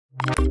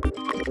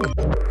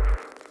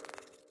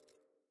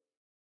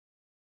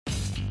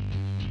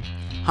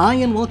Hi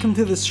and welcome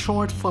to this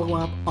short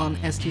follow-up on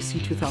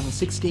STC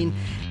 2016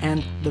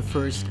 and the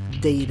first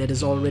day that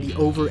is already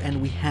over,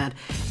 and we had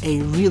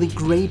a really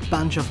great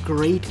bunch of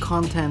great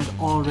content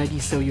already.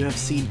 So you have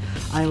seen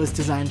iOS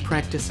design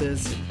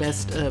practices,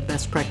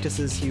 best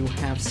practices, you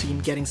have seen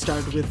getting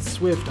started with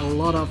Swift, a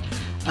lot of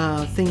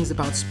things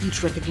about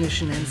speech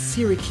recognition and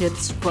Siri Kit,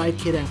 Sprite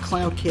Kit and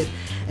Cloud Kit,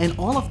 and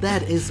all of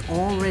that is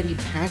already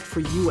packed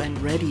for you and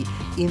ready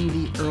in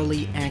the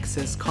early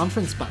access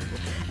conference bundle.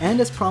 And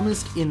as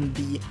promised in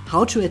the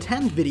how to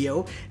attend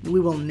video, we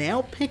will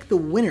now pick the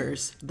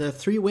winners, the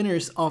 3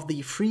 winners of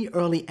the free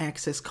early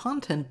access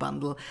content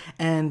bundle,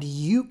 and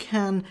you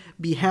can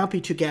be happy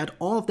to get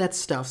all of that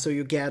stuff. So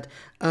you get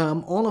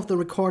all of the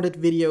recorded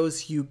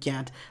videos, you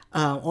get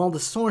all the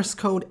source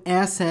code,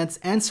 assets,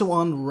 and so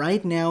on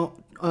right now,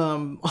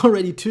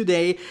 already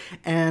today,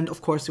 and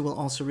of course you will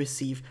also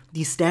receive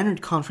the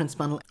standard conference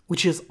bundle,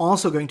 which is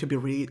also going to be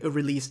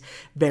released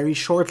very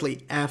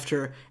shortly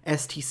after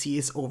STC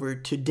is over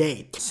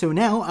today. So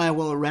now I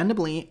will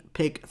randomly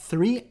pick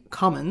 3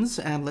 commons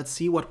and let's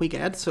see what we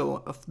get.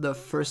 So the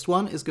first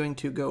one is going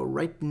to go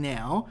right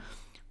now.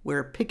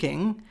 We're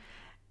picking,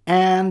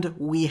 and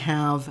we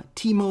have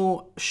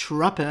Timo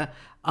Schrappe.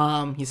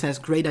 He says,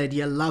 great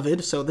idea, love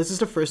it. So this is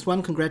the first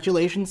one.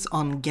 Congratulations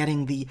on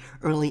getting the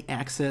early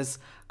access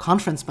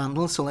conference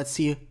bundle. So let's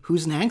see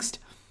who's next.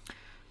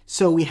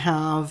 So we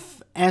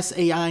have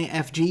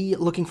SAIFG,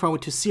 looking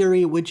forward to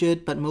Siri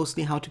widget, but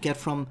mostly how to get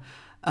from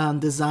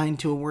design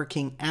to a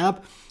working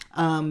app.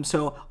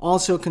 So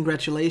also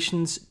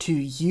congratulations to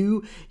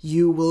you.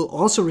 You will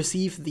also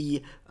receive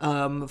the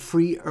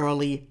free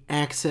early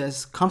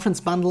access conference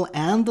bundle.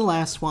 And the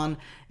last one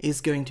is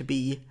going to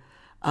be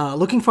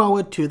looking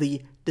forward to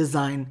the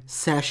design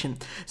session.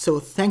 So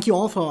thank you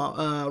all for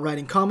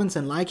writing comments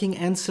and liking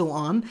and so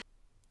on.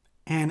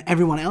 And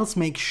everyone else,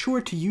 make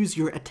sure to use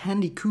your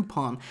attendee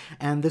coupon,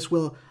 and this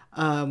will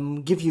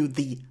give you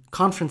the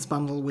conference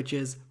bundle, which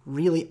is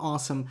really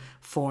awesome,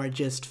 for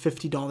just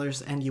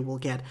 $50, and you will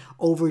get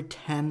over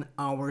 10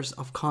 hours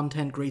of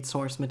content, great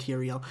source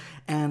material,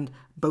 and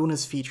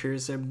bonus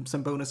features and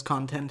some bonus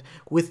content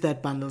with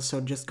that bundle.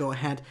 So just go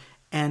ahead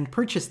and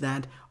purchase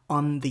that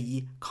on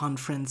the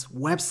conference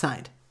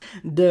website.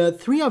 The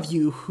 3 of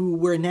you who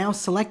were now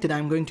selected,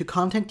 I'm going to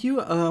contact you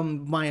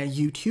via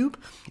YouTube,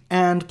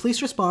 and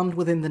please respond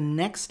within the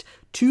next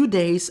 2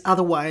 days.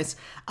 Otherwise,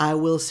 I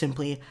will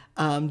simply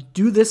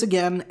do this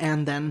again,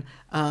 and then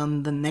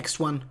the next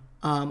one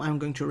I'm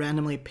going to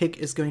randomly pick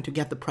is going to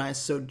get the prize.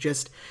 So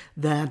just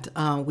that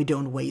we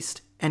don't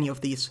waste any of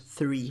these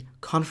 3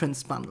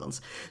 conference bundles.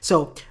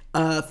 So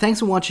thanks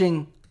for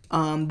watching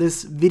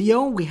this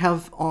video. We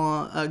have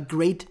a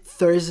great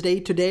Thursday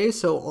today,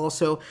 so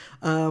also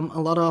a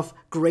lot of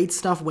great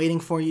stuff waiting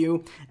for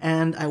you,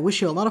 and I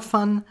wish you a lot of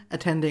fun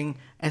attending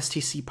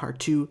STC Part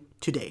 2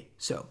 today.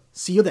 So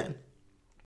see you then.